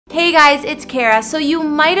Hey guys, it's Kara. So you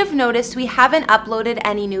might have noticed we haven't uploaded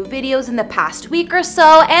any new videos in the past week or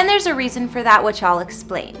so, and there's a reason for that, which I'll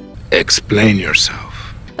explain. Explain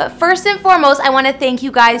yourself. But first and foremost, I want to thank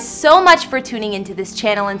you guys so much for tuning into this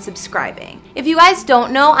channel and subscribing. If you guys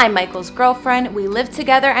don't know, I'm Michael's girlfriend. We live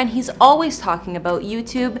together and he's always talking about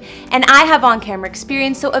YouTube, and I have on-camera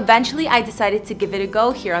experience, so eventually I decided to give it a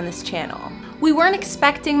go here on this channel. We weren't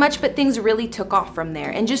expecting much, but things really took off from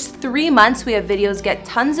there. In just 3 months, we have videos get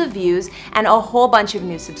tons of views and a whole bunch of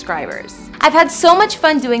new subscribers. I've had so much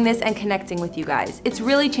fun doing this and connecting with you guys. It's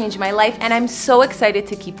really changed my life and I'm so excited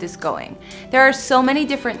to keep this going. There are so many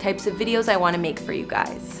different types of videos I want to make for you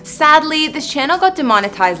guys. Sadly, this channel got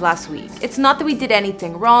demonetized last week. It's not that we did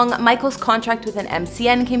anything wrong. Michael's contract with an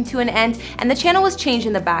MCN came to an end and the channel was changed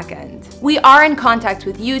in the back end. We are in contact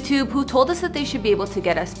with YouTube, who told us that they should be able to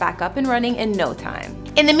get us back up and running in no time.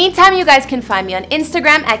 In the meantime, you guys can find me on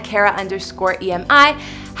Instagram at Kara_EMI.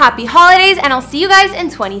 Happy holidays, and I'll see you guys in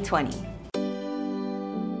 2020.